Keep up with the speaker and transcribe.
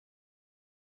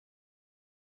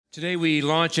Today we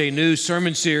launch a new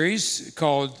sermon series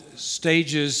called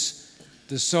Stages,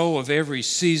 the Soul of Every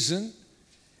Season.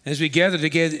 As we gather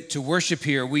together to worship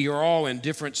here, we are all in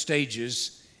different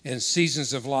stages and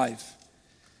seasons of life.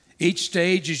 Each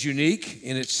stage is unique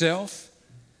in itself.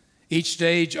 Each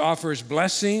stage offers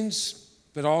blessings,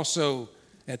 but also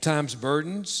at times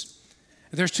burdens.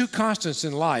 There's two constants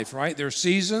in life, right? There's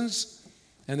seasons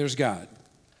and there's God.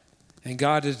 And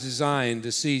God has designed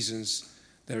the seasons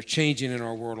that are changing in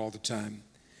our world all the time.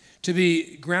 To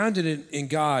be grounded in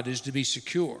God is to be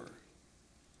secure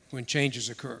when changes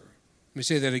occur. Let me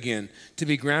say that again. To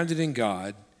be grounded in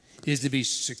God is to be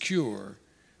secure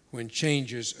when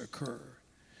changes occur.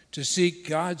 To seek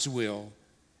God's will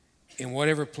in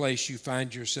whatever place you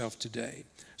find yourself today.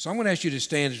 So I'm going to ask you to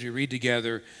stand as we read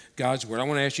together God's word. I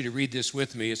want to ask you to read this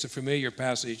with me. It's a familiar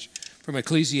passage from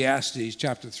Ecclesiastes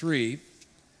chapter 3.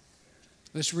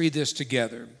 Let's read this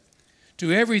together.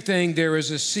 To everything there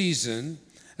is a season,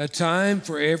 a time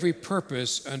for every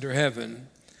purpose under heaven,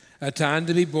 a time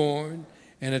to be born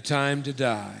and a time to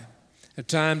die, a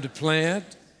time to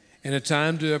plant and a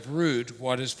time to uproot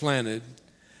what is planted,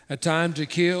 a time to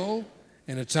kill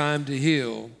and a time to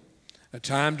heal, a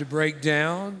time to break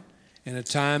down and a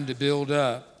time to build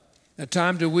up, a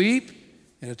time to weep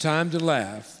and a time to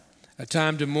laugh, a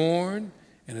time to mourn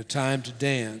and a time to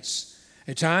dance,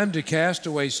 a time to cast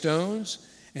away stones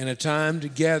and a time to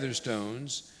gather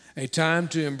stones, a time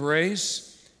to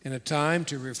embrace and a time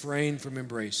to refrain from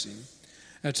embracing,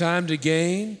 a time to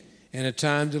gain and a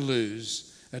time to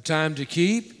lose, a time to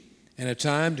keep and a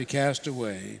time to cast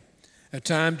away, a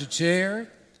time to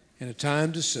tear and a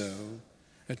time to sow,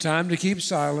 a time to keep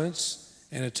silence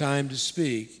and a time to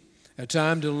speak, a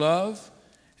time to love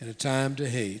and a time to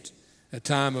hate, a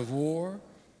time of war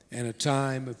and a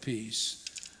time of peace.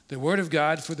 The word of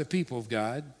God for the people of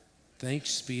God.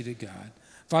 Thanks be to God.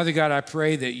 Father God, I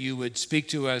pray that you would speak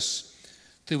to us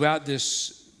throughout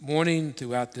this morning,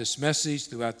 throughout this message,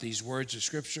 throughout these words of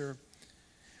Scripture.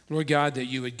 Lord God, that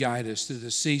you would guide us through the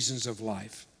seasons of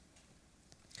life.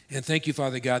 And thank you,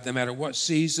 Father God, no matter what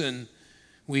season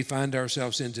we find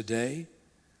ourselves in today,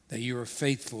 that you are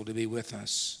faithful to be with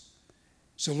us.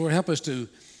 So, Lord, help us to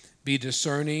be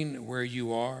discerning where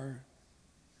you are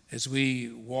as we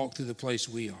walk through the place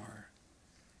we are.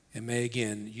 And may,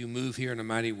 again, you move here in a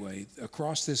mighty way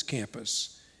across this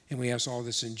campus. And we ask all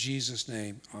this in Jesus'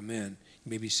 name. Amen. You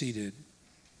may be seated.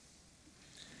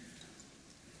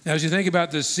 Now, as you think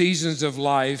about the seasons of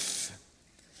life,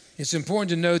 it's important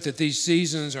to note that these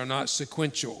seasons are not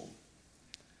sequential,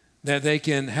 that they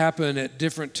can happen at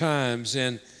different times,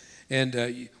 and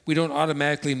we don't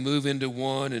automatically move into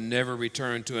one and never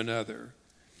return to another.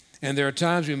 And there are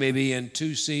times we may be in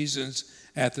two seasons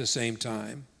at the same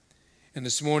time. And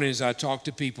this morning, as I talked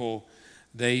to people,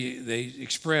 they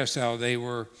expressed how they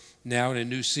were now in a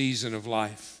new season of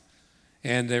life.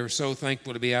 And they were so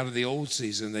thankful to be out of the old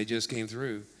season they just came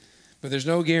through. But there's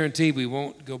no guarantee we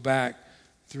won't go back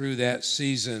through that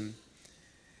season.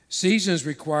 Seasons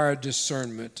require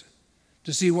discernment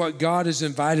to see what God has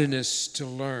invited us to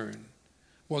learn,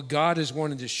 what God is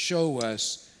wanting to show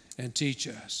us and teach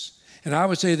us. And I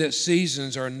would say that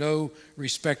seasons are no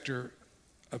respecter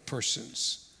of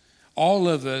persons. All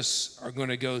of us are going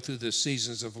to go through the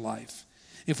seasons of life.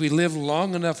 If we live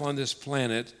long enough on this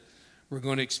planet, we're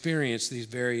going to experience these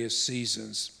various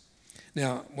seasons.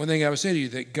 Now, one thing I would say to you,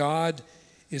 that God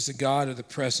is the God of the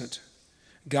present.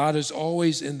 God is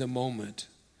always in the moment.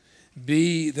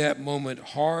 Be that moment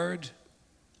hard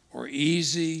or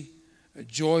easy,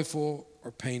 joyful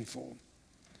or painful.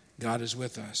 God is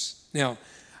with us. Now,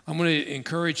 I'm going to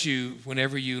encourage you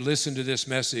whenever you listen to this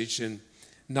message and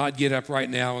not get up right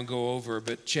now and go over,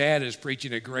 but Chad is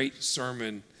preaching a great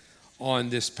sermon on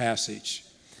this passage.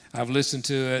 I've listened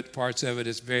to it, parts of it.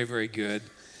 It's very, very good.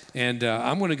 And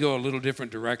I'm going to go a little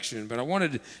different direction, but I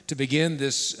wanted to begin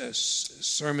this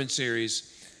sermon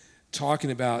series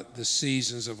talking about the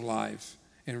seasons of life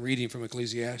and reading from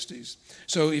Ecclesiastes.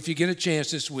 So if you get a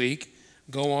chance this week,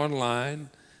 go online,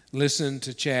 listen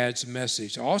to Chad's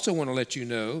message. I also want to let you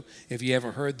know, if you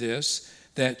haven't heard this,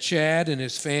 that Chad and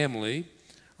his family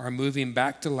are moving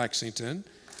back to Lexington,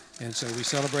 and so we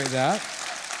celebrate that.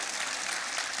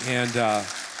 And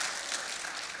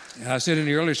I said in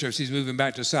the earlier service, he's moving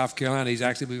back to South Carolina. He's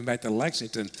actually moving back to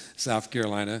Lexington, South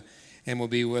Carolina, and will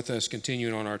be with us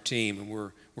continuing on our team, and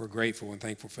we're grateful and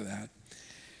thankful for that.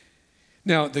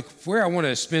 Now, where I want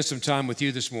to spend some time with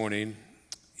you this morning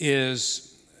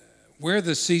is where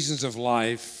the seasons of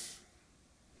life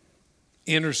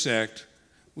intersect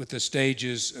with the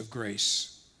stages of grace.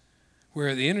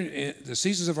 Where the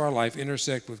seasons of our life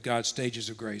intersect with God's stages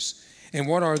of grace. And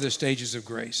what are the stages of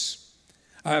grace?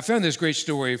 I found this great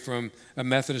story from a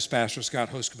Methodist pastor, Scott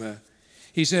Hoskema.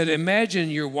 He said, imagine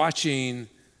you're watching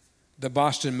the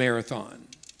Boston Marathon.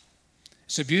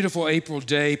 It's a beautiful April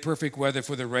day, perfect weather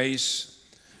for the race.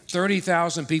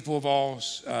 30,000 people of all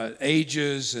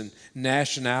ages and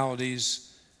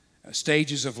nationalities,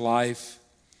 stages of life.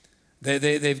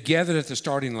 They've gathered at the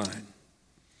starting line.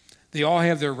 They all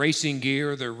have their racing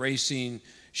gear, their racing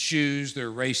shoes,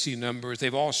 their racing numbers.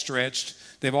 They've all stretched.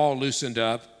 They've all loosened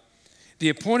up. The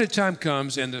appointed time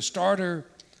comes and the starter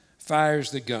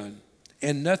fires the gun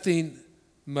and nothing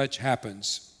much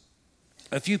happens.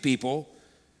 A few people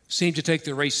seem to take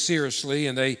the race seriously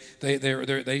and they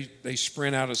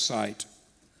sprint out of sight.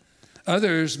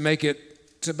 Others make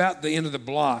it to about the end of the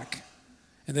block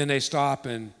and then they stop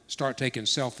and start taking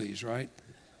selfies, right?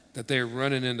 That they're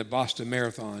running in the Boston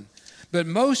Marathon. But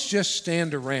most just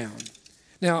stand around.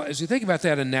 Now, as you think about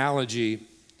that analogy,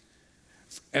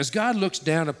 as God looks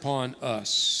down upon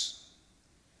us,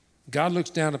 God looks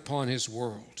down upon his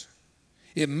world.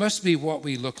 It must be what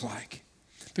we look like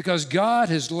because God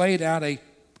has laid out a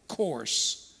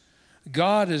course.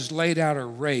 God has laid out a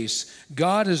race.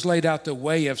 God has laid out the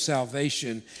way of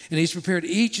salvation, and he's prepared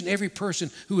each and every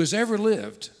person who has ever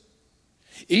lived,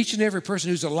 each and every person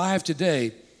who's alive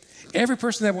today, every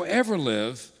person that will ever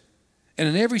live, and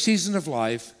in every season of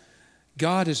life,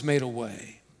 God has made a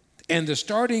way. And the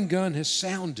starting gun has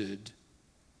sounded,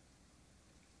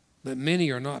 but many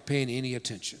are not paying any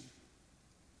attention.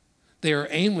 They are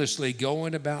aimlessly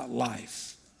going about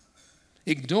life,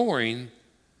 ignoring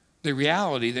the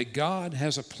reality that God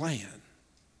has a plan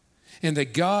and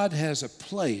that God has a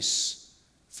place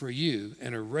for you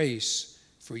and a race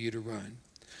for you to run.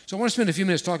 So I want to spend a few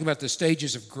minutes talking about the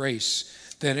stages of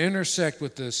grace that intersect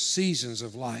with the seasons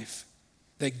of life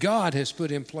that God has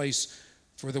put in place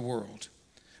for the world.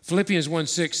 Philippians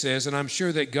 1:6 says, and I'm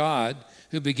sure that God,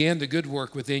 who began the good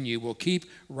work within you, will keep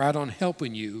right on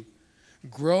helping you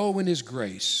grow in his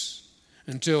grace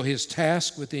until his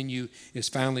task within you is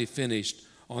finally finished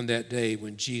on that day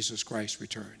when Jesus Christ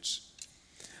returns.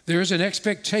 There is an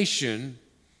expectation,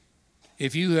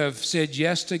 if you have said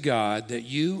yes to God, that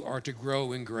you are to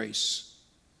grow in grace,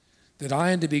 that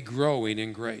I am to be growing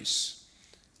in grace.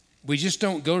 We just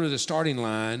don't go to the starting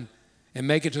line and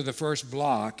make it to the first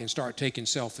block and start taking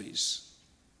selfies.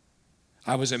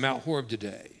 I was at Mount Horeb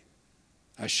today.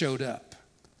 I showed up,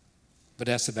 but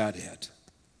that's about it.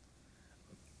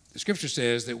 The scripture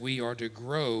says that we are to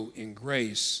grow in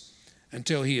grace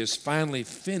until he is finally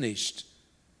finished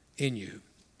in you.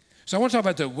 So I want to talk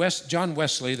about John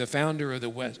Wesley, the founder of the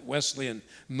Wesleyan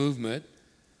movement,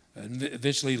 and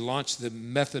eventually launched the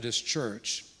Methodist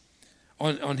Church,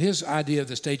 on his idea of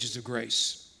the stages of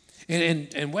grace.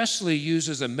 And Wesley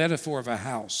uses a metaphor of a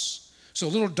house. So a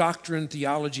little doctrine,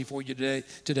 theology for you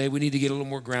today. We need to get a little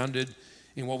more grounded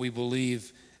in what we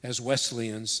believe as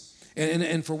Wesleyans.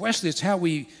 And for Wesley, it's how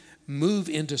we move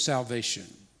into salvation,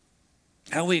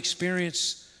 how we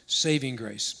experience saving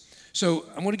grace. So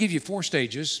I'm going to give you 4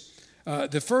 stages.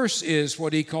 The first is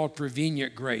what he called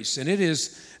prevenient grace, and it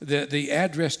is the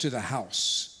address to the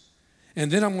house. And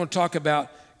then I'm going to talk about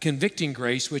convicting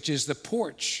grace, which is the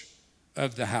porch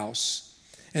of the house.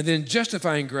 And then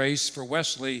justifying grace for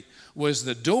Wesley was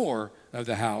the door of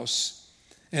the house.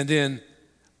 And then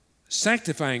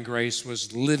sanctifying grace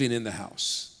was living in the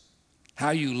house, how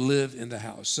you live in the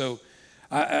house. So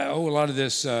I owe a lot of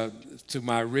this to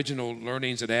my original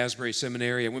learnings at Asbury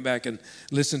Seminary. I went back and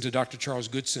listened to Dr. Charles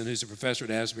Goodson, who's a professor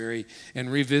at Asbury,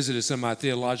 and revisited some of my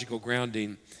theological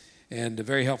grounding, and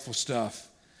very helpful stuff.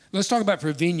 Let's talk about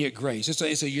prevenient grace.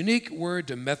 It's a unique word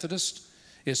to Methodist.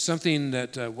 It's something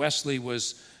that Wesley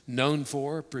was known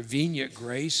for, prevenient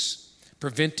grace,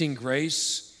 preventing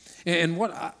grace. And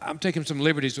what I'm taking some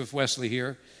liberties with Wesley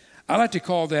here. I like to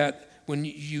call that when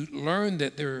you learn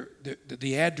that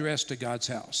the address to God's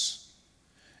house.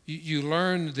 You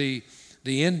learn the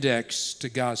index to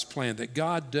God's plan, that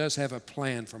God does have a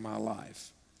plan for my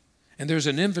life. And there's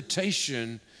an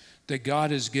invitation that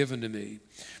God has given to me.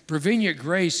 Prevenient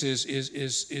grace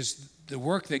is the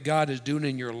work that God is doing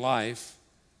in your life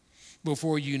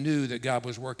before you knew that God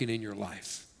was working in your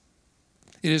life.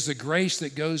 It is the grace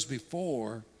that goes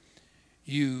before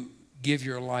you give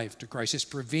your life to Christ. It's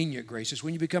prevenient grace. It's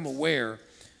when you become aware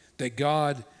that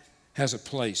God has a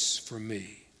place for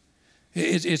me.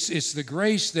 It's the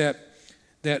grace that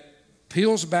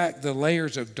peels back the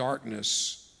layers of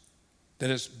darkness that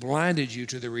has blinded you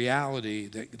to the reality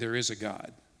that there is a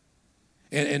God.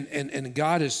 And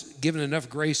God has given enough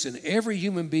grace in every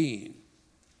human being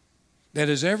that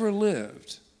has ever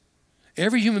lived.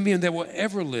 Every human being that will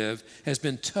ever live has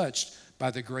been touched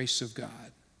by the grace of God.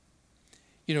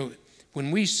 You know,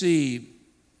 when we see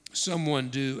someone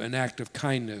do an act of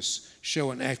kindness,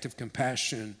 show an act of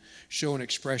compassion, show an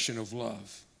expression of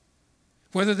love.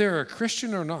 Whether they're a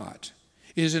Christian or not,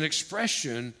 is an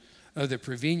expression of the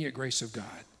prevenient grace of God.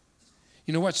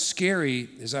 You know what's scary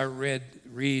as I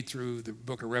read through the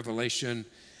book of Revelation,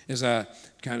 as I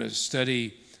kind of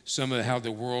study some of how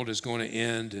the world is going to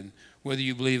end, and whether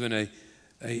you believe in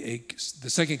the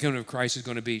second coming of Christ is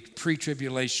going to be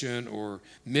pre-tribulation or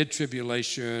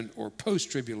mid-tribulation or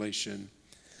post-tribulation.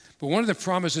 But one of the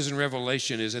promises in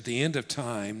Revelation is at the end of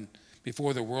time,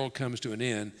 before the world comes to an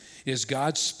end, is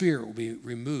God's Spirit will be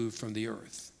removed from the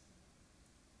earth.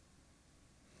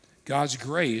 God's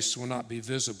grace will not be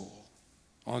visible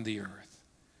on the earth.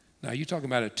 Now, you're talking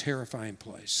about a terrifying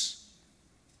place.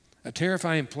 A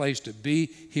terrifying place to be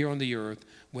here on the earth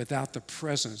without the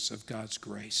presence of God's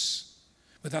grace,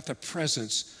 without the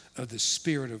presence of the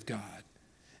Spirit of God.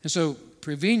 And so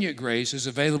prevenient grace is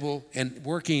available and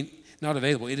working, not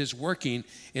available, it is working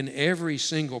in every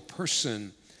single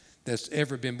person that's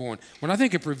ever been born. When I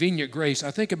think of prevenient grace, I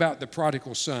think about the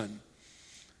prodigal son.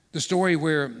 The story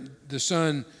where the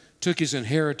son took his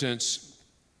inheritance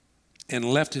and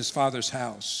left his father's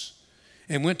house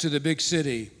and went to the big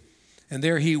city, and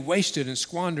there he wasted and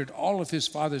squandered all of his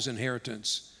father's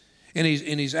inheritance. And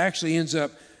he's actually ends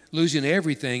up losing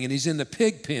everything, and he's in the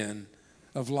pig pen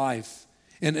of life.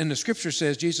 And the scripture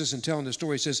says, Jesus in telling the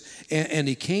story says, and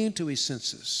he came to his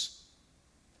senses.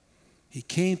 He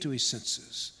came to his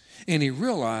senses. And he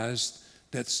realized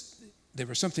that there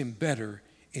was something better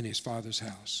in his father's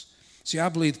house. See, I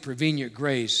believe prevenient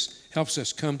grace helps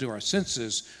us come to our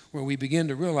senses where we begin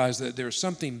to realize that there's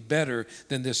something better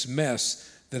than this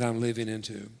mess that I'm living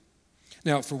into.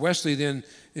 Now, for Wesley, then,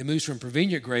 it moves from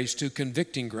prevenient grace to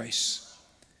convicting grace.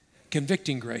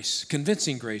 Convicting grace,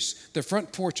 convincing grace, the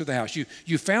front porch of the house.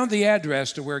 You found the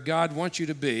address to where God wants you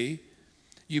to be.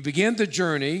 You begin the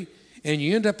journey, and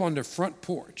you end up on the front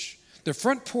porch. The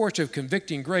front porch of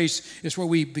convicting grace is where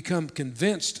we become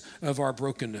convinced of our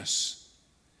brokenness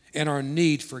and our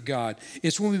need for God.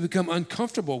 It's when we become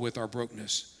uncomfortable with our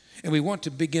brokenness and we want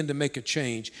to begin to make a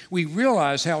change. We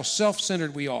realize how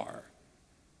self-centered we are.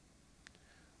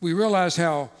 We realize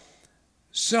how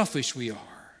selfish we are.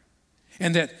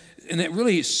 And that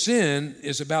really sin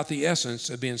is about the essence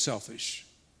of being selfish.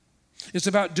 It's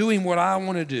about doing what I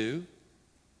want to do,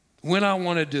 when I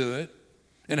want to do it,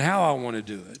 and how I want to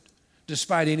do it,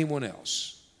 despite anyone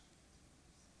else.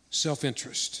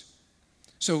 Self-interest.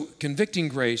 So convicting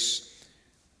grace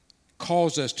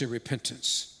calls us to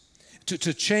repentance,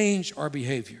 to change our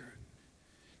behavior.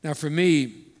 Now for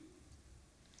me,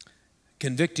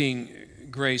 convicting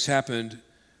grace happened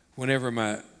whenever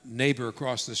my neighbor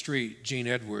across the street, Gene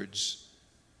Edwards,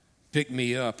 picked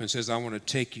me up and says, I want to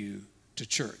take you to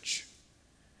church.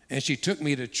 And she took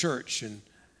me to church, and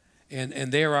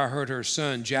there I heard her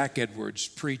son, Jack Edwards,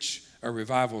 preach a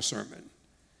revival sermon.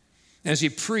 As he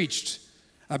preached,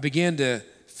 I began to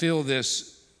feel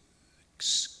this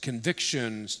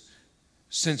conviction,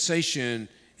 sensation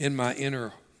in my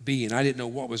inner being. I didn't know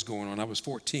what was going on. I was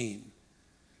 14.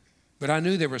 But I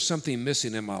knew there was something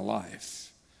missing in my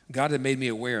life. God had made me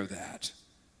aware of that.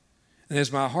 And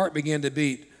as my heart began to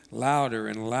beat louder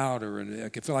and louder, and I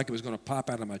could feel like it was going to pop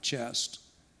out of my chest,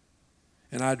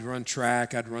 and I'd run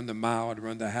track, I'd run the mile, I'd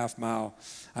run the half mile,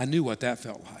 I knew what that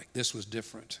felt like. This was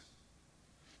different.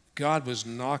 God was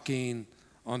knocking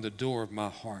on the door of my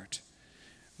heart.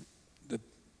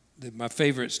 My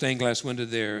favorite stained glass window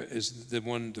there is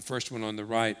the first one on the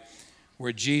right,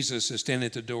 where Jesus is standing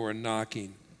at the door and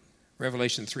knocking.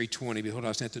 Revelation 3:20, behold,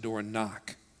 I stand at the door and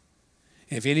knock.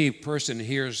 If any person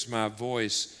hears my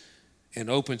voice and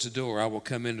opens the door, I will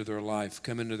come into their life,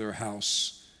 come into their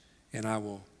house, and I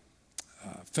will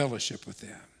fellowship with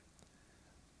them.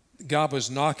 God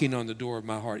was knocking on the door of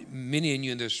my heart. Many of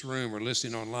you in this room or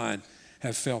listening online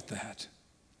have felt that.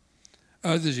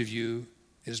 Others of you,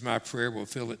 it is my prayer, will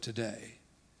feel it today,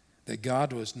 that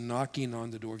God was knocking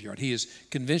on the door of your heart. He has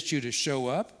convinced you to show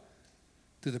up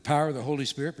through the power of the Holy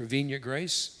Spirit, prevenient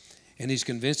grace, and he's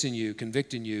convincing you,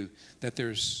 convicting you that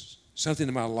there's something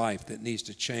in my life that needs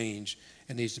to change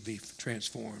and needs to be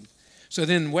transformed. So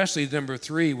then Wesley, number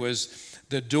 3, was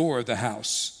the door of the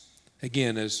house.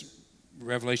 Again, as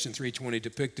Revelation 3:20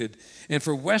 depicted. And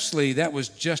for Wesley, that was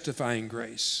justifying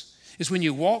grace. It's when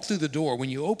you walk through the door, when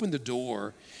you open the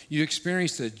door, you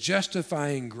experience the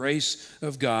justifying grace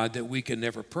of God that we can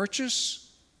never purchase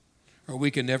or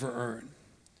we can never earn.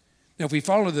 Now, if we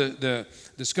follow the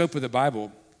scope of the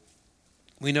Bible,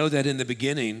 we know that in the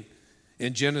beginning,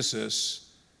 in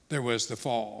Genesis, there was the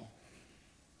fall.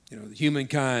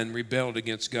 Humankind rebelled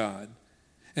against God.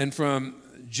 And from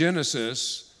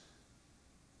Genesis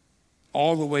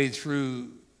all the way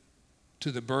through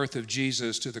to the birth of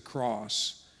Jesus to the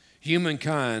cross,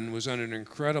 humankind was under an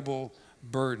incredible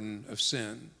burden of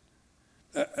sin,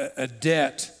 a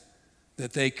debt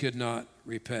that they could not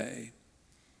repay.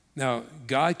 Now,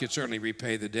 God could certainly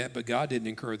repay the debt, but God didn't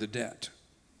incur the debt.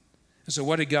 And so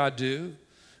what did God do?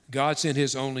 God sent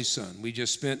his only son. We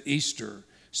just spent Easter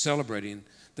celebrating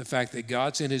the fact that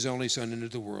God sent his only son into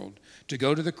the world to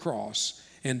go to the cross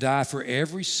and die for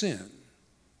every sin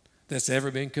that's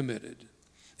ever been committed.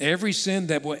 Every sin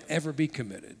that will ever be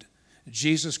committed.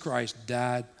 Jesus Christ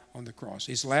died on the cross.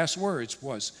 His last words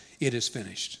was, "It is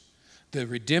finished." The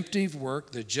redemptive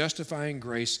work, the justifying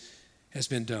grace has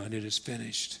been done. It is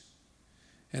finished.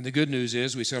 And the good news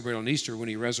is we celebrate on Easter when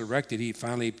he resurrected, he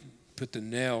finally put the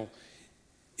nail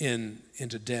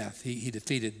into death. He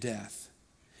defeated death.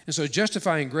 And so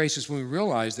justifying grace is when we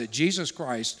realize that Jesus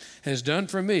Christ has done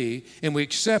for me, and we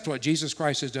accept what Jesus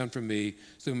Christ has done for me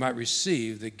so we might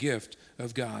receive the gift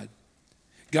of God.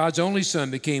 God's only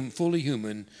son became fully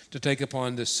human to take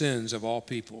upon the sins of all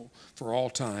people for all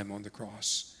time on the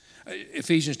cross.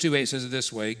 Ephesians 2:8 says it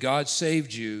this way: God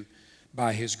saved you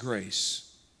by his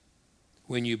grace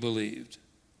when you believed.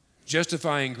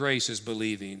 Justifying grace is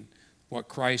believing what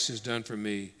Christ has done for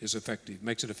me is effective,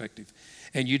 makes it effective.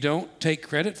 And you don't take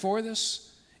credit for this.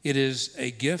 It is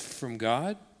a gift from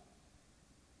God.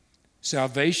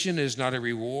 Salvation is not a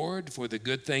reward for the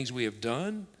good things we have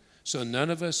done, so none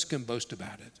of us can boast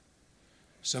about it.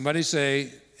 Somebody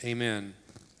say, amen.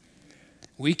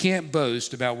 We can't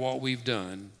boast about what we've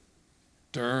done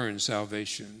to earn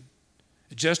salvation.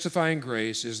 Justifying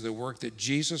grace is the work that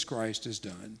Jesus Christ has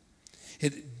done.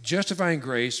 Justifying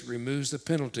grace removes the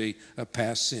penalty of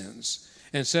past sins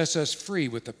and sets us free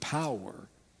with the power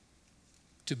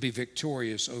to be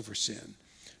victorious over sin.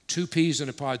 2 peas in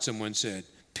a pod, someone said,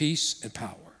 peace and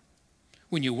power.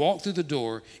 When you walk through the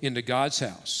door into God's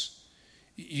house,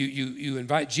 you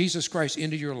invite Jesus Christ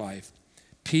into your life,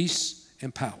 peace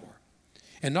and power.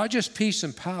 And not just peace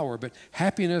and power, but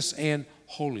happiness and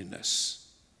holiness.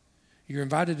 You're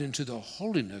invited into the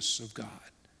holiness of God,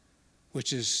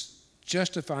 which is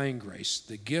justifying grace,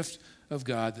 the gift of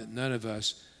God that none of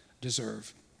us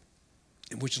deserve,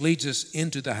 which leads us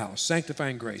into the house,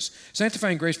 sanctifying grace.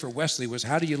 Sanctifying grace for Wesley was,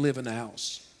 how do you live in the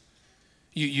house?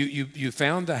 You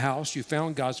found the house, you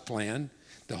found God's plan.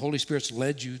 The Holy Spirit's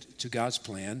led you to God's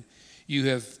plan. You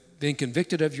have been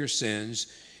convicted of your sins.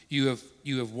 You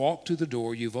have walked through the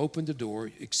door. You've opened the door,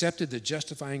 accepted the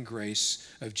justifying grace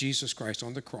of Jesus Christ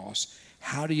on the cross.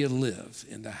 How do you live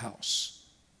in the house?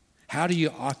 How do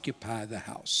you occupy the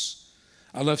house?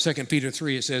 I love 2 Peter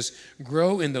 3. It says,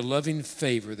 grow in the loving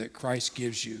favor that Christ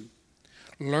gives you.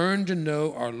 Learn to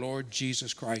know our Lord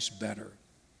Jesus Christ better.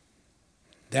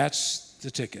 That's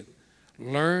the ticket.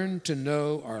 Learn to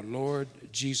know our Lord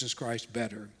Jesus Christ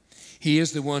better. He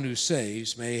is the one who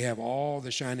saves. May he have all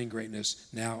the shining greatness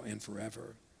now and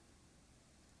forever.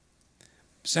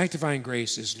 Sanctifying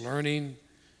grace is learning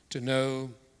to know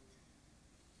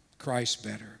Christ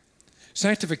better.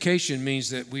 Sanctification means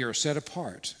that we are set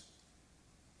apart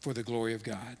for the glory of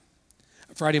God.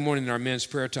 Friday morning in our men's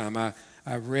prayer time, I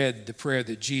read the prayer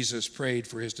that Jesus prayed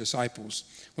for his disciples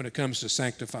when it comes to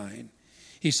sanctifying.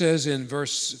 He says in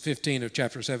verse 15 of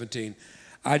chapter 17,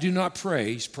 I do not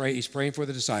pray, he's praying for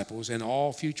the disciples and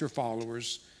all future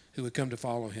followers who would come to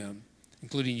follow him,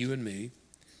 including you and me.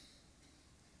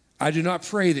 I do not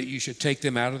pray that you should take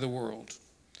them out of the world,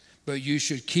 but you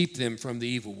should keep them from the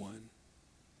evil one.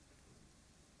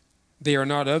 They are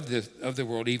not of the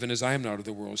world, even as I am not of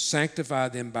the world. Sanctify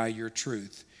them by your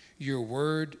truth. Your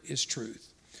word is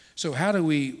truth. So how do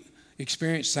we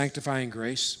experience sanctifying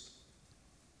grace?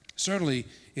 Certainly,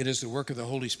 it is the work of the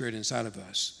Holy Spirit inside of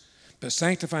us. But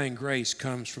sanctifying grace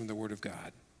comes from the Word of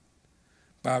God.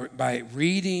 By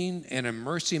reading and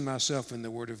immersing myself in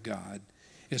the Word of God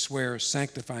is where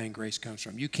sanctifying grace comes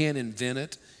from. You can't invent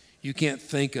it. You can't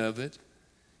think of it.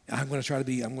 I'm going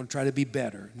to try to be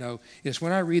better. No, it's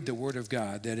when I read the Word of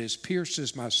God that it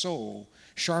pierces my soul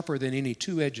sharper than any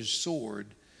two-edged sword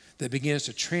that begins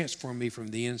to transform me from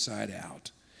the inside out.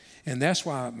 And that's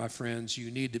why, my friends, you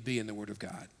need to be in the Word of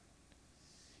God.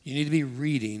 You need to be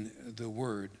reading the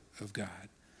Word of God.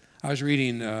 I was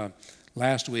reading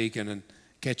last week and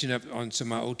catching up on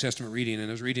some of my Old Testament reading, and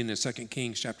I was reading in 2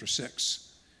 Kings chapter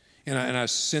 6. And I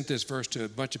sent this verse to a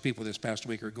bunch of people this past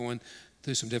week who are going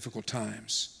through some difficult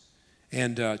times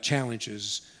and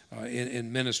challenges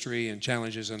in ministry and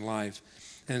challenges in life.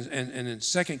 And in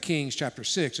 2 Kings chapter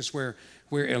 6, it's where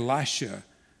Elisha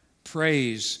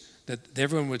prays that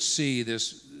everyone would see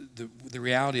the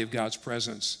reality of God's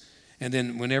presence. And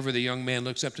then whenever the young man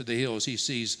looks up to the hills, he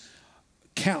sees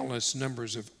countless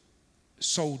numbers of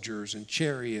soldiers and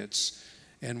chariots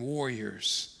and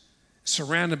warriors,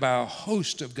 surrounded by a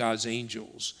host of God's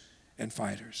angels and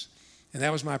fighters. And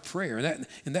that was my prayer.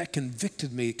 And that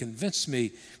convicted me, convinced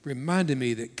me, reminded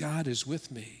me that God is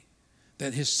with me,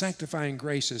 that his sanctifying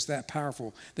grace is that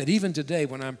powerful, that even today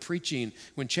when I'm preaching,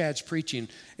 when Chad's preaching,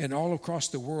 and all across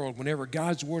the world, whenever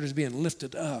God's word is being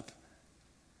lifted up,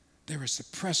 there is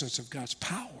the presence of God's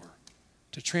power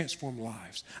to transform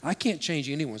lives. I can't change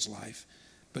anyone's life,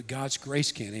 but God's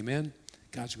grace can. Amen?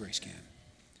 God's grace can.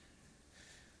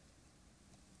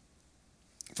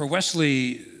 For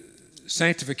Wesley,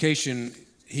 sanctification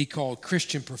he called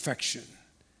Christian perfection.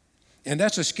 And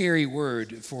that's a scary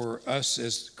word for us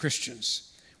as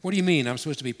Christians. What do you mean? I'm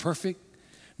supposed to be perfect?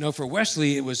 No, for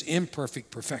Wesley, it was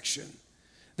imperfect perfection.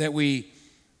 That we,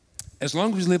 as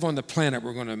long as we live on the planet,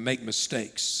 we're going to make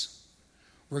mistakes.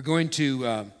 We're going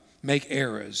to make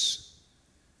errors.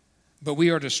 But we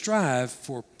are to strive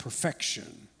for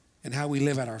perfection in how we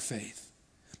live out our faith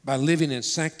by living in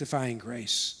sanctifying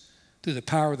grace through the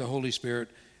power of the Holy Spirit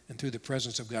and through the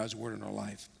presence of God's word in our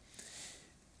life.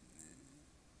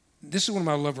 This is one of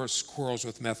my lovers' quarrels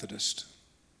with Methodists.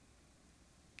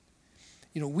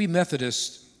 You know, we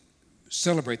Methodists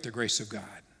celebrate the grace of God.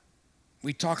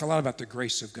 We talk a lot about the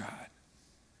grace of God.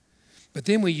 But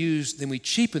then we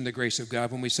cheapen the grace of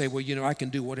God when we say, well, you know, I can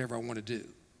do whatever I want to do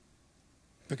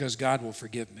because God will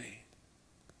forgive me.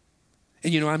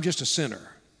 And, you know, I'm just a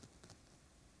sinner.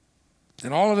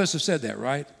 And all of us have said that,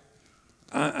 right?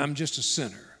 I'm just a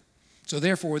sinner. So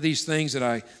therefore, these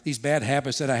bad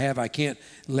habits that I have, I can't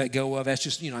let go of. That's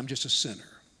just, you know, I'm just a sinner.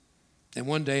 And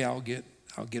one day I'll get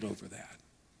over that.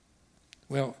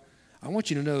 Well, I want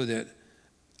you to know that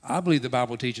I believe the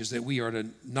Bible teaches that we are to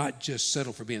not just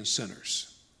settle for being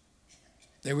sinners,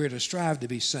 that we are to strive to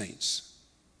be saints.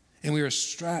 And we are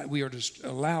to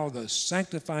allow the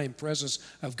sanctifying presence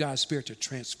of God's Spirit to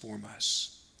transform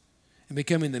us and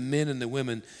becoming the men and the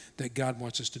women that God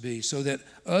wants us to be, so that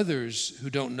others who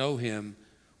don't know him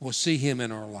will see him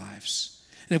in our lives.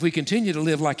 And if we continue to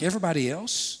live like everybody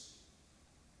else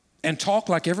and talk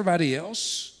like everybody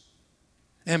else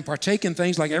and partake in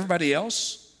things like everybody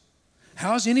else,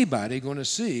 how's anybody going to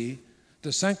see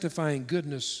the sanctifying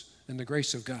goodness and the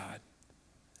grace of God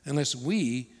unless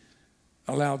we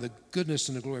allow the goodness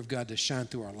and the glory of God to shine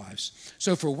through our lives?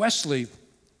 So for Wesley,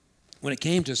 when it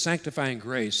came to sanctifying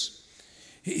grace,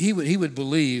 he would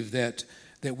believe that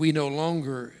we no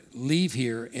longer leave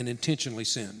here and intentionally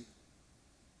sin.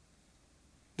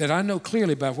 That I know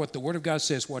clearly by what the Word of God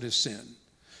says what is sin.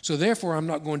 So therefore, I'm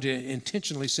not going to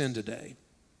intentionally sin today.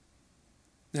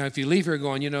 Now, if you leave here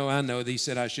going, you know, I know they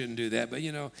said I shouldn't do that, but,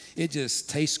 you know, it just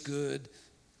tastes good.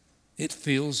 It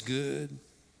feels good.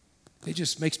 It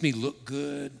just makes me look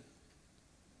good.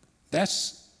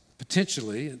 That's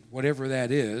potentially, whatever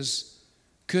that is,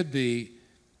 could be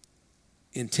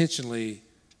intentionally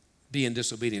being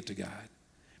disobedient to God.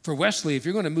 For Wesley, if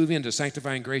you're going to move into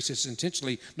sanctifying grace, it's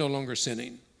intentionally no longer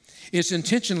sinning. It's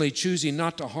intentionally choosing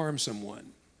not to harm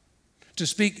someone, to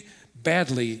speak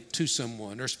badly to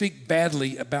someone or speak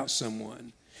badly about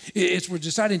someone. We're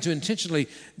deciding to intentionally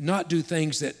not do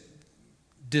things that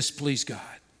displease God.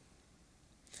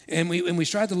 And we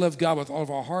strive to love God with all of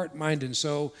our heart, mind, and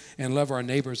soul, and love our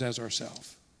neighbors as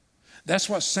ourselves. That's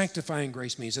what sanctifying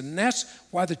grace means. And that's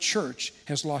why the church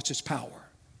has lost its power.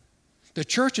 The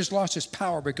church has lost its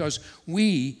power because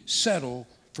we settle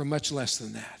for much less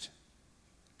than that.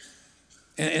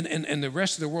 And the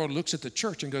rest of the world looks at the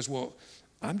church and goes, well,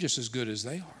 I'm just as good as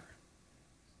they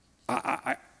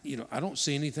are. I don't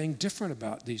see anything different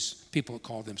about these people who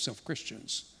call themselves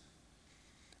Christians.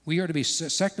 We are to be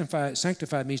sanctified.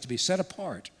 Sanctified means to be set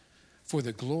apart for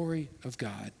the glory of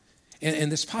God.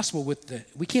 And it's possible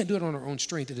we can't do it on our own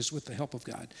strength. It is with the help of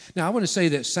God. Now, I want to say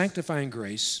that sanctifying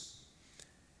grace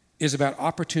is about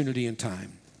opportunity and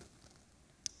time.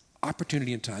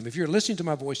 Opportunity and time. If you're listening to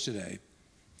my voice today,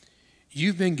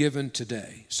 you've been given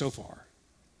today so far.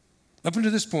 Up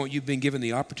until this point, you've been given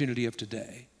the opportunity of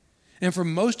today. And for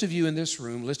most of you in this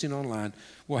room, listening online,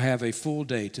 will have a full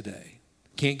day today.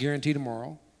 Can't guarantee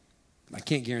tomorrow. I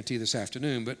can't guarantee this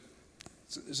afternoon, but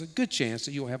there's a good chance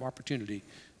that you'll have opportunity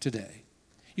today.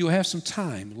 You'll have some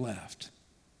time left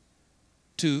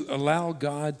to allow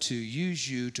God to use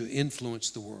you to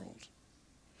influence the world,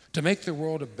 to make the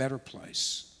world a better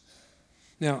place.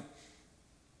 Now,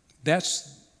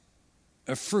 that's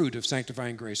a fruit of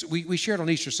sanctifying grace. We shared on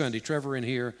Easter Sunday. Trevor in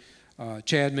here,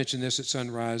 Chad mentioned this at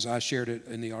sunrise. I shared it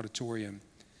in the auditorium,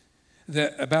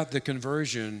 about the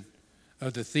conversion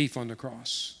of the thief on the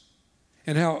cross,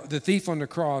 and how the thief on the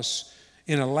cross,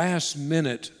 in a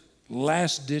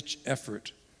last-ditch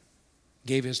effort,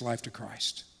 gave his life to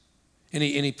Christ. And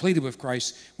he pleaded with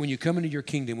Christ, when you come into your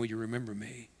kingdom, will you remember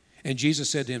me? And Jesus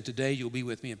said to him, today you'll be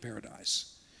with me in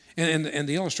paradise. And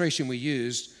the illustration we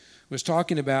used was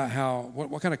talking about how,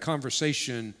 what kind of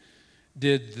conversation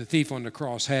did the thief on the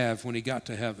cross have when he got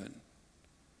to heaven?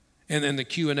 And then the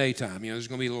Q&A time, there's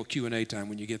going to be a little Q&A time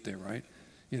when you get there, right?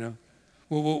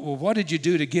 Well, what did you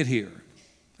do to get here?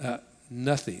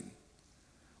 Nothing.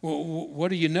 Well, what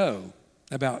do you know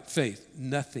about faith?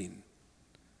 Nothing.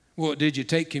 Well, did you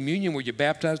take communion? Were you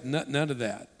baptized? None of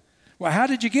that. Well, how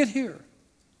did you get here?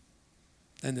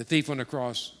 And the thief on the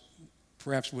cross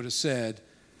perhaps would have said,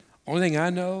 only thing I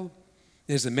know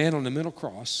is the man on the middle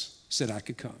cross said I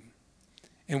could come.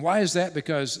 And why is that?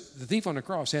 Because the thief on the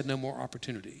cross had no more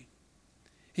opportunity.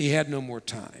 He had no more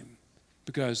time,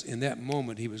 because in that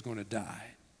moment he was going to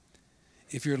die.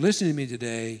 If you're listening to me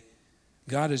today,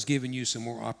 God has given you some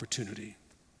more opportunity.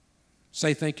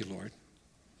 Say, thank you, Lord.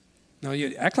 Now,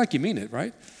 you act like you mean it,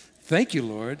 right? Thank you,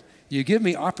 Lord. You give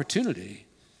me opportunity.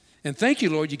 And thank you,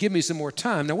 Lord, you give me some more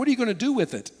time. Now, what are you going to do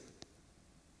with it?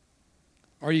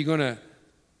 Are you going to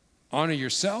honor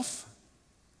yourself?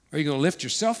 Are you going to lift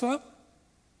yourself up?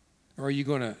 Or are you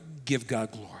going to give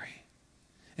God glory?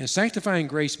 And sanctifying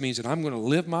grace means that I'm going to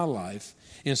live my life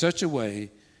in such a way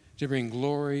to bring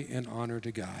glory and honor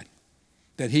to God,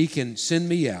 that he can send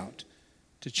me out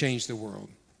to change the world.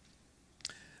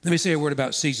 Let me say a word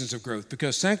about seasons of growth,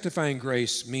 because sanctifying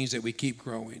grace means that we keep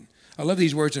growing. I love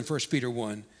these words in 1 Peter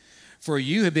 1. For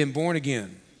you have been born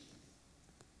again.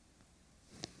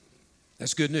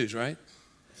 That's good news, right?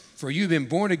 For you have been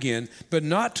born again, but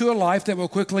not to a life that will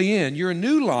quickly end. Your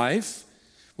new life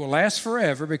will last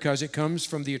forever because it comes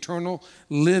from the eternal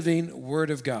living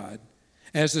Word of God.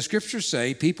 As the scriptures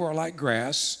say, people are like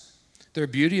grass. Their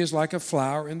beauty is like a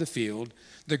flower in the field.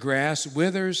 The grass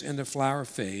withers and the flower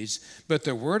fades, but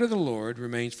the word of the Lord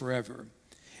remains forever.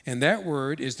 And that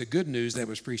word is the good news that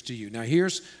was preached to you. Now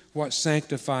here's what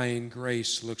sanctifying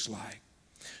grace looks like.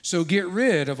 So get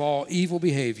rid of all evil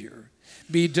behavior.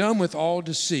 Be done with all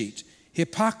deceit,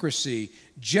 hypocrisy,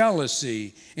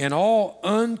 jealousy, and all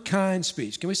unkind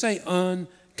speech. Can we say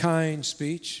unkind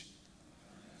speech?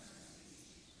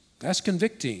 That's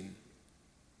convicting.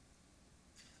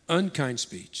 Unkind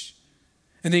speech.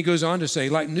 And then he goes on to say,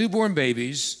 like newborn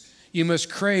babies, you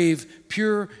must crave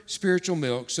pure spiritual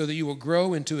milk so that you will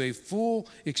grow into a full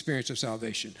experience of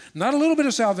salvation. Not a little bit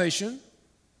of salvation,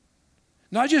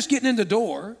 not just getting in the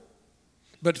door,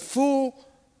 but full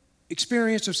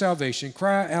experience of salvation.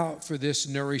 Cry out for this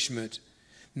nourishment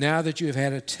now that you have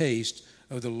had a taste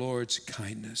of the Lord's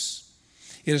kindness.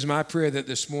 It is my prayer that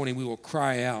this morning we will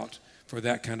cry out for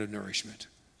that kind of nourishment.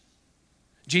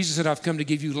 Jesus said, I've come to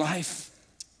give you life,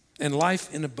 and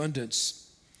life in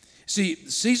abundance. See,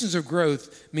 seasons of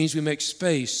growth means we make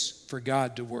space for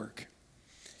God to work.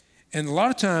 And a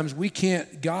lot of times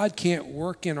God can't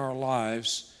work in our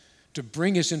lives to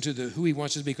bring us into who he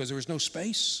wants us to be because there is no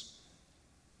space.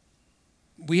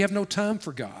 We have no time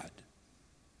for God.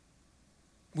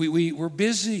 We're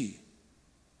busy.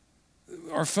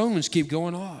 Our phones keep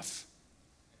going off.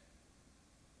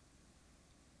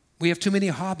 We have too many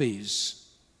hobbies.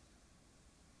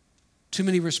 Too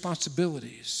many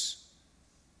responsibilities.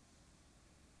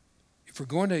 If we're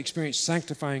going to experience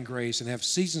sanctifying grace and have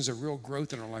seasons of real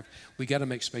growth in our life, we got to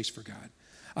make space for God.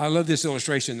 I love this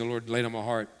illustration the Lord laid on my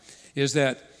heart, is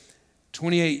that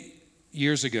 28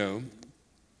 years ago,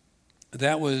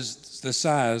 that was the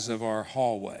size of our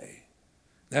hallway.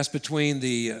 That's between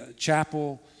the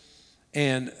chapel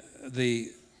and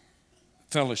the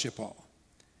fellowship hall.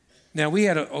 Now, we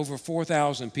had over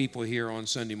 4,000 people here on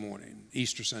Sunday morning,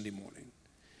 Easter Sunday morning.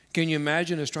 Can you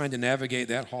imagine us trying to navigate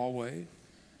that hallway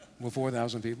with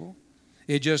 4,000 people?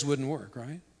 It just wouldn't work,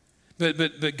 right?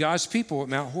 But God's people at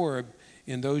Mount Horeb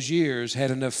in those years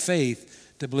had enough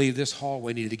faith to believe this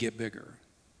hallway needed to get bigger.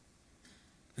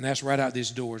 And that's right out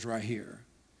these doors right here.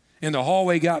 And the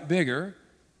hallway got bigger,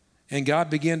 and God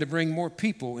began to bring more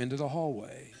people into the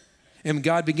hallway. And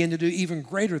God began to do even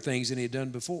greater things than he had done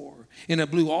before. And it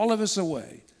blew all of us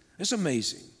away. It's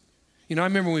amazing. I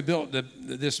remember when we built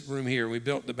this room here, we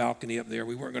built the balcony up there.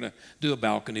 We weren't going to do a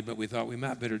balcony, but we thought we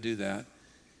might better do that.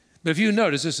 But if you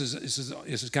notice, this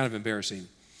is kind of embarrassing.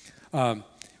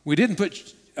 We didn't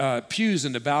put pews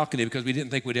in the balcony because we didn't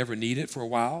think we'd ever need it for a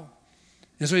while.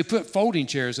 And so we put folding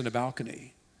chairs in the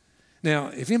balcony. Now,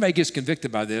 if anybody gets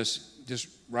convicted by this, just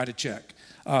write a check.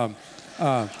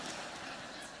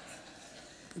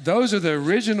 Those are the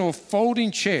original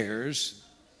folding chairs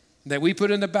that we put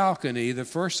in the balcony the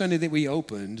first Sunday that we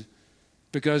opened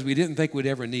because we didn't think we'd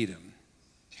ever need them.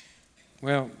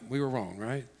 Well, we were wrong,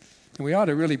 right? We ought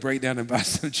to really break down and buy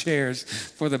some chairs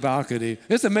for the balcony.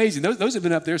 It's amazing. Those have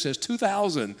been up there since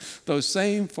 2000, those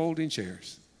same folding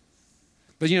chairs.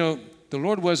 But the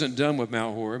Lord wasn't done with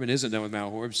Mount Horeb and isn't done with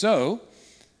Mount Horeb. So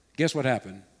guess what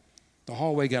happened? The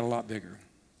hallway got a lot bigger.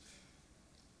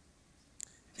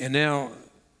 And now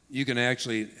you can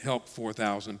actually help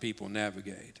 4,000 people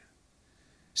navigate.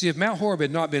 See, if Mount Horeb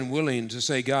had not been willing to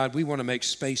say, God, we want to make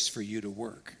space for you to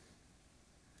work.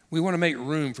 We want to make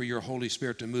room for your Holy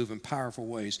Spirit to move in powerful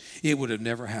ways, it would have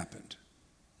never happened.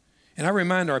 And I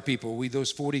remind our people,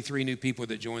 those 43 new people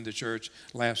that joined the church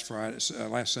last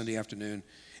Sunday afternoon,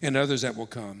 and others that will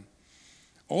come,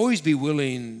 always be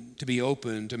willing to be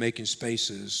open to making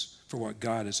spaces for what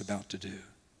God is about to do.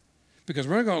 Because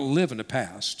we're not going to live in the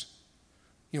past.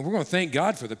 We're going to thank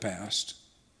God for the past.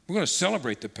 We're going to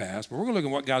celebrate the past, but we're going to look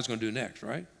at what God's going to do next,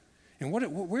 right? And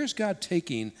where's God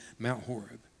taking Mount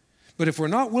Horeb? But if we're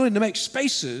not willing to make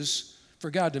spaces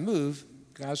for God to move,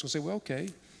 God's going to say, well, okay,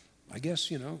 I guess,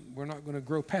 we're not going to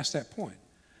grow past that point.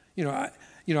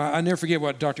 I never forget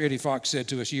what Dr. Eddie Fox said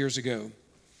to us years ago.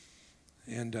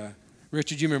 And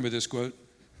Richard, you remember this quote.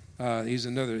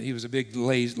 He was a big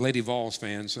Lady Vols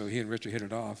fan, so he and Richard hit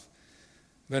it off.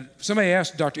 But somebody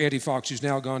asked Dr. Eddie Fox, who's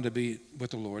now gone to be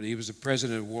with the Lord. He was the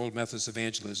president of World Methodist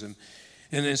Evangelism.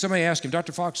 And then somebody asked him,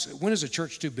 Dr. Fox, when is a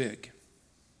church too big?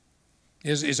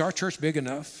 Is our church big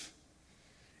enough?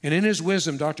 And in his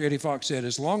wisdom, Dr. Eddie Fox said,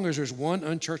 as long as there's one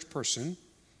unchurched person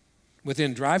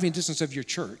within driving distance of your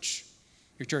church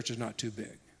is not too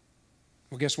big.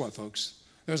 Well, guess what, folks?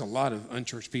 There's a lot of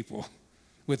unchurched people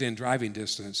within driving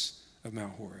distance of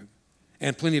Mount Horeb,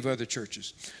 and plenty of other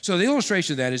churches. So the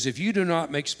illustration of that is if you do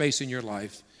not make space in your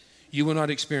life, you will not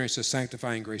experience the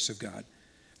sanctifying grace of God.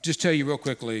 Just tell you real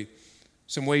quickly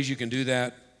some ways you can do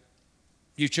that.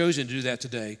 You've chosen to do that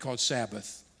today, called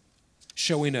Sabbath,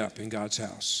 showing up in God's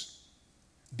house,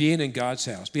 being in God's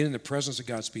house, being in the presence of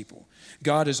God's people.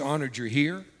 God has honored you're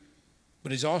here,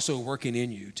 but he's also working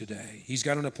in you today. He's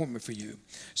got an appointment for you.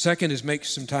 Second is make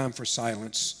some time for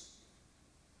silence.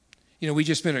 We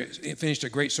just finished a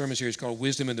great sermon series called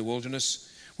Wisdom in the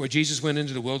Wilderness, where Jesus went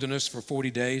into the wilderness for 40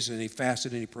 days and he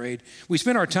fasted and he prayed. We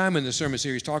spent our time in the sermon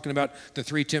series talking about the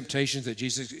 3 temptations that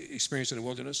Jesus experienced in the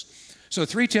wilderness. So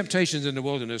 3 temptations in the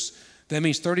wilderness, that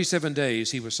means 37 days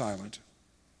he was silent.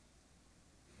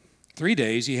 3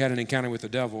 days he had an encounter with the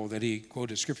devil that he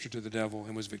quoted scripture to the devil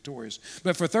and was victorious.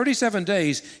 But for 37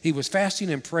 days he was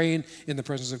fasting and praying in the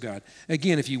presence of God.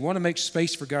 Again, if you want to make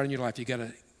space for God in your life, you got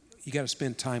to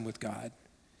spend time with God.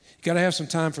 You got to have some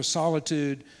time for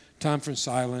solitude, time for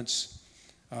silence,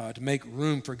 to make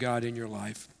room for God in your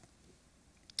life.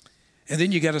 And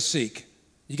then you got to seek.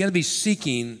 You got to be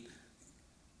seeking.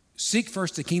 Seek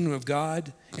first the kingdom of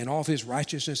God and all of his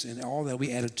righteousness, and all that will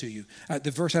be added to you.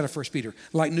 The verse out of 1 Peter,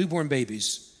 like newborn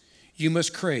babies, you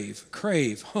must crave,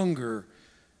 hunger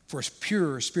for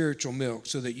pure spiritual milk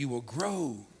so that you will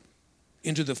grow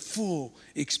into the full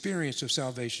experience of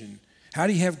salvation. How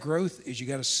do you have growth? Is you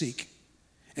got to seek.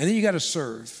 And then you got to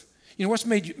serve. What's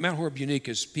made Mount Horeb unique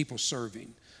is people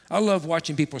serving. I love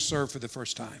watching people serve for the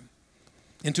first time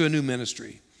into a new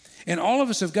ministry. And all of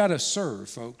us have got to serve,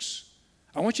 folks.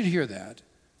 I want you to hear that.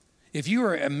 If you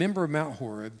are a member of Mount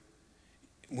Horeb,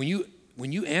 when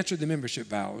you answered the membership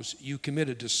vows, you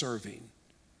committed to serving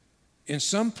in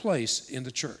some place in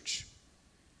the church.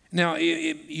 Now,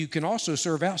 you can also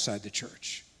serve outside the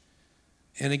church.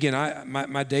 And again,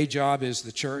 my day job is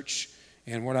the church,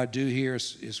 and what I do here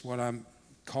is what I'm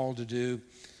called to do.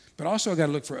 But also I got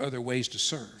to look for other ways to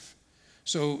serve.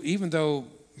 So even though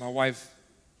my wife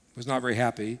was not very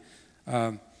happy,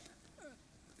 I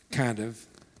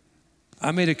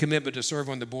made a commitment to serve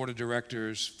on the board of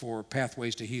directors for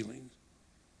Pathways to Healing.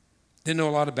 Didn't know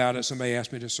a lot about it. Somebody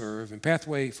asked me to serve. And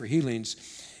Pathway for Healings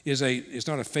it's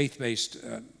not a faith-based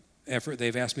effort.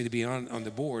 They've asked me to be on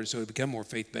the board, so it become more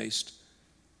faith-based.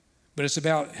 But it's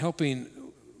about helping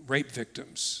rape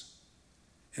victims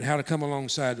and how to come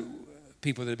alongside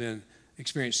people that have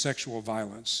experienced sexual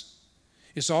violence.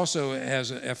 It also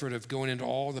has an effort of going into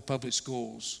all the public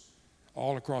schools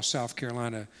all across South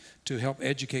Carolina to help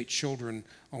educate children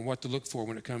on what to look for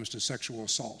when it comes to sexual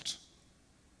assault.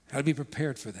 How to be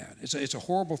prepared for that. It's a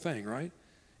horrible thing, right?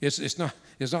 It's not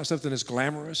something that's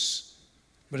glamorous,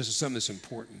 but it's something that's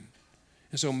important.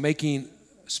 And so making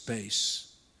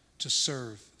space to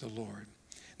serve the Lord.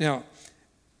 Now,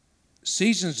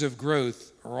 seasons of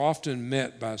growth are often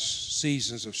met by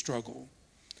seasons of struggle.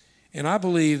 And I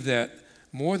believe that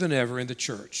more than ever in the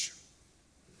church,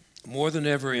 more than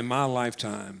ever in my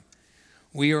lifetime,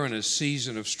 we are in a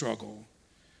season of struggle.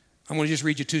 I'm going to just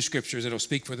read you 2 scriptures that will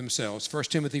speak for themselves. 1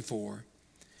 Timothy 4.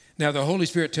 Now, the Holy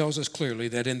Spirit tells us clearly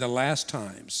that in the last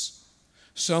times,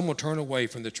 some will turn away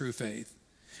from the true faith,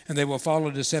 and they will follow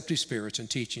deceptive spirits and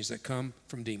teachings that come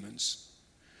from demons.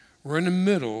 We're in the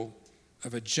middle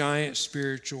of a giant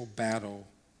spiritual battle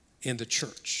in the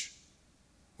church.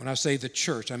 When I say the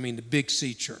church, I mean the Big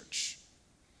C church.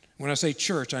 When I say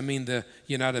church, I mean the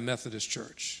United Methodist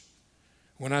Church.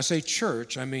 When I say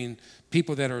church, I mean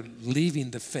people that are leaving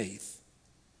the faith.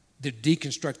 They're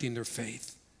deconstructing their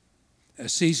faith. A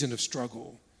season of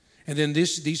struggle. And then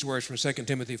these words from 2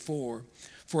 Timothy 4.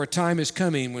 For a time is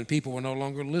coming when people will no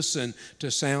longer listen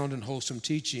to sound and wholesome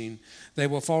teaching. They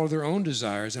will follow their own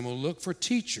desires and will look for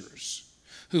teachers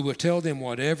who will tell them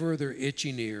whatever their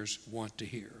itching ears want to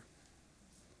hear.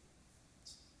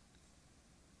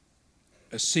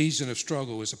 A season of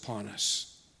struggle is upon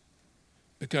us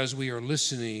because we are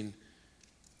listening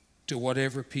to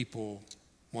whatever people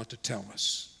want to tell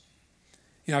us.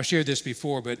 You know, I've shared this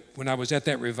before, but when I was at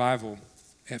that revival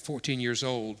at 14 years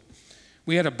old,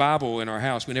 we had a Bible in our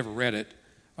house. We never read it.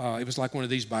 It was like one of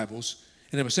these Bibles,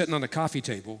 and it was sitting on the coffee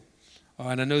table.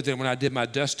 And I know that when I did my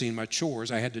dusting, my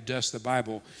chores, I had to dust the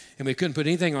Bible, and we couldn't put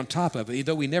anything on top of it, even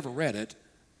though we never read it.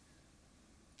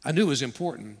 I knew it was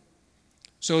important.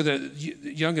 So the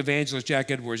young evangelist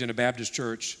Jack Edwards in a Baptist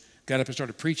church got up and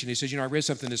started preaching. He says, I read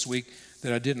something this week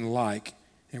that I didn't like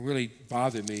and really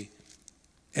bothered me.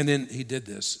 And then he did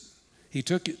this. He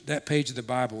took that page of the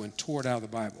Bible and tore it out of the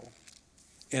Bible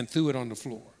and threw it on the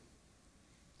floor.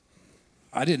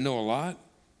 I didn't know a lot,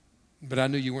 but I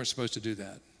knew you weren't supposed to do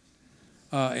that.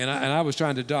 And I was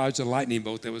trying to dodge the lightning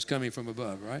bolt that was coming from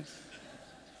above, right?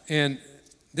 And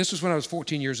this was when I was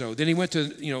 14 years old. Then he went to,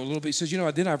 a little bit. He says,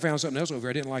 I found something else over here.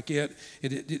 I didn't like it.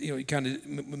 It kind of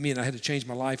meant I had to change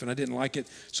my life, and I didn't like it.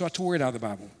 So I tore it out of the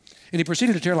Bible. And he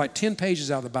proceeded to tear like 10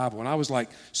 pages out of the Bible, and I was like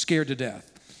scared to death.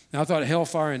 And I thought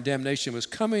hellfire and damnation was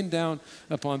coming down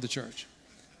upon the church.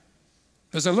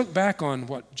 As I look back on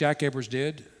what Jack Edwards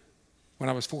did when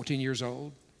I was 14 years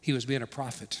old, he was being a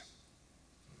prophet.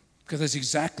 Because that's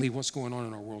exactly what's going on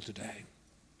in our world today.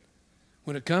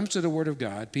 When it comes to the Word of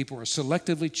God, people are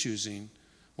selectively choosing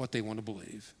what they want to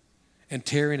believe and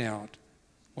tearing out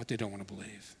what they don't want to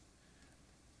believe.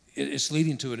 It's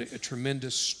leading to a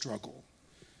tremendous struggle.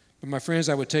 But my friends,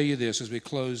 I would tell you this as we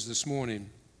close this morning,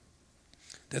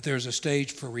 that there's a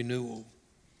stage for renewal.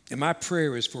 And my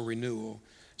prayer is for renewal.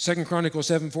 2 Chronicles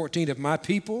 7:14, if my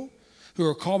people who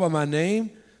are called by my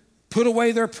name put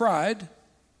away their pride,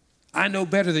 I know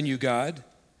better than you, God,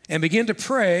 and begin to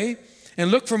pray and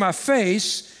look for my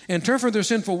face and turn from their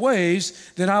sinful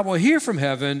ways, then I will hear from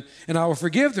heaven and I will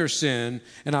forgive their sin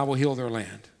and I will heal their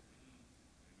land.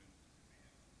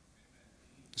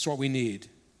 That's what we need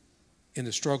in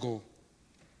the struggle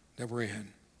that we're in.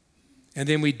 And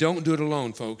then we don't do it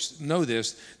alone, folks. Know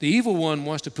this. The evil one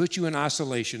wants to put you in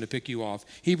isolation to pick you off.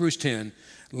 Hebrews 10,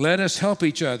 let us help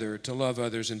each other to love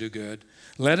others and do good.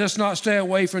 Let us not stay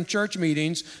away from church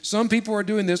meetings. Some people are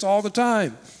doing this all the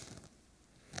time.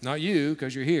 Not you,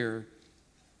 because you're here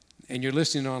and you're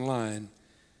listening online.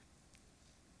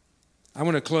 I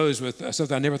want to close with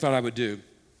something I never thought I would do.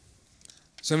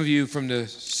 Some of you from the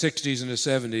 60s and the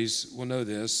 70s will know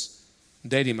this. I'm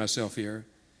dating myself here.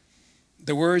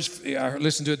 The words, I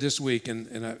listened to it this week and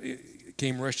it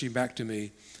came rushing back to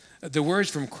me. The words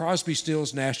from Crosby,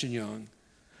 Stills, Nash & Young.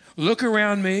 Look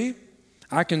around me.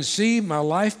 I can see my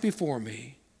life before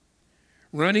me,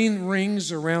 running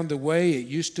rings around the way it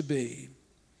used to be.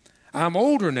 I'm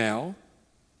older now.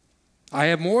 I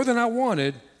have more than I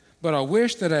wanted, but I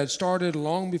wish that I had started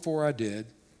long before I did.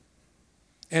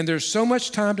 And there's so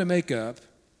much time to make up.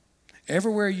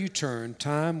 Everywhere you turn,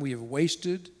 time we have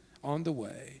wasted on the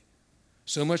way.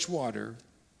 So much water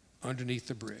underneath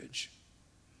the bridge.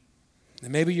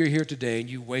 And maybe you're here today and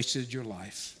you wasted your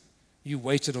life. You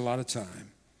wasted a lot of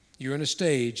time. You're in a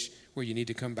stage where you need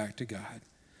to come back to God.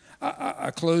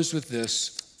 I close with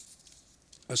this,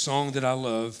 a song that I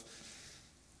love,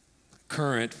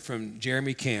 current, from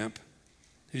Jeremy Camp,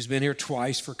 who's been here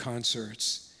twice for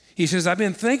concerts. He says, I've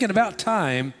been thinking about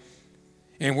time,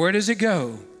 and where does it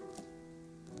go?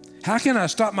 How can I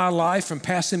stop my life from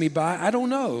passing me by? I don't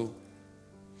know.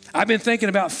 I've been thinking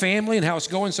about family and how it's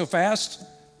going so fast.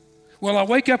 Well, I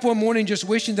wake up one morning just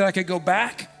wishing that I could go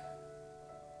back.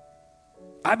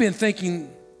 I've been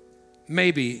thinking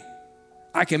maybe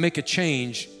I can make a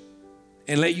change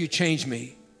and let you change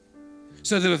me.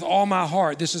 So that with all my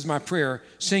heart, this is my prayer,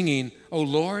 singing, oh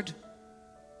Lord,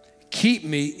 keep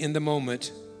me in the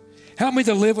moment. Help me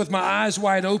to live with my eyes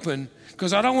wide open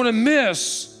because I don't want to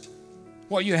miss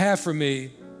what you have for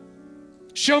me.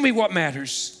 Show me what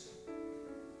matters.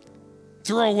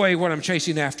 Throw away what I'm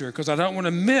chasing after because I don't want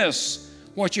to miss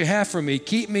what you have for me.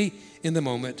 Keep me in the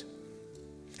moment.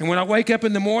 And when I wake up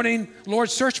in the morning, Lord,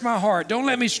 search my heart. Don't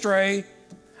let me stray.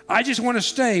 I just want to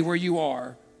stay where you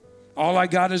are. All I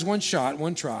got is one shot,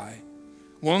 one try,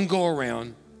 one go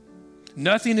around.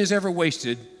 Nothing is ever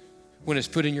wasted when it's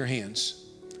put in your hands.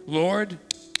 Lord,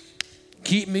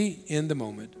 keep me in the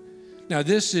moment. Now,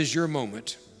 this is your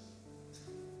moment.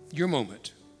 Your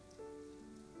moment.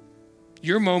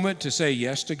 Your moment to say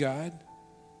yes to God.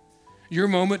 Your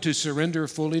moment to surrender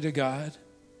fully to God.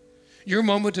 Your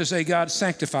moment to say, God,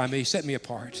 sanctify me, set me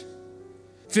apart.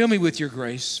 Fill me with your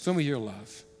grace. Fill me with your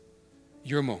love.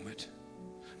 Your moment.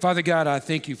 Father God, I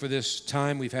thank you for this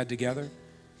time we've had together.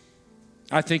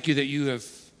 I thank you that you have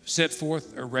set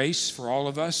forth a race for all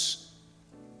of us.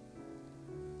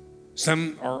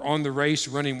 Some are on the race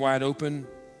running wide open,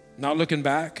 not looking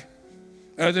back.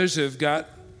 Others have got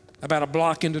about a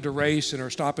block into the race and are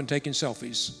stopping taking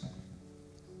selfies.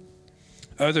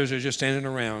 Others are just standing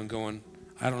around going,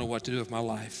 I don't know what to do with my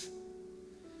life.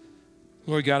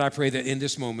 Lord God, I pray that in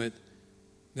this moment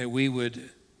that we would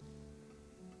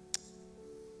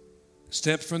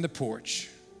step from the porch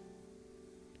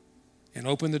and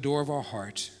open the door of our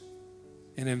heart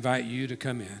and invite you to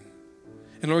come in.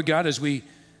 And Lord God, as we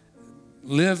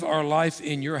live our life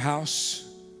in your house,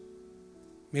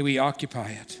 may we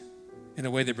occupy it in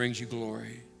a way that brings you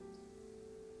glory.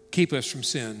 Keep us from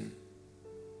sin.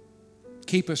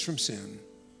 Keep us from sin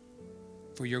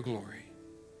for your glory.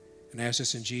 And I ask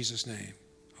this in Jesus' name.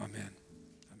 Amen.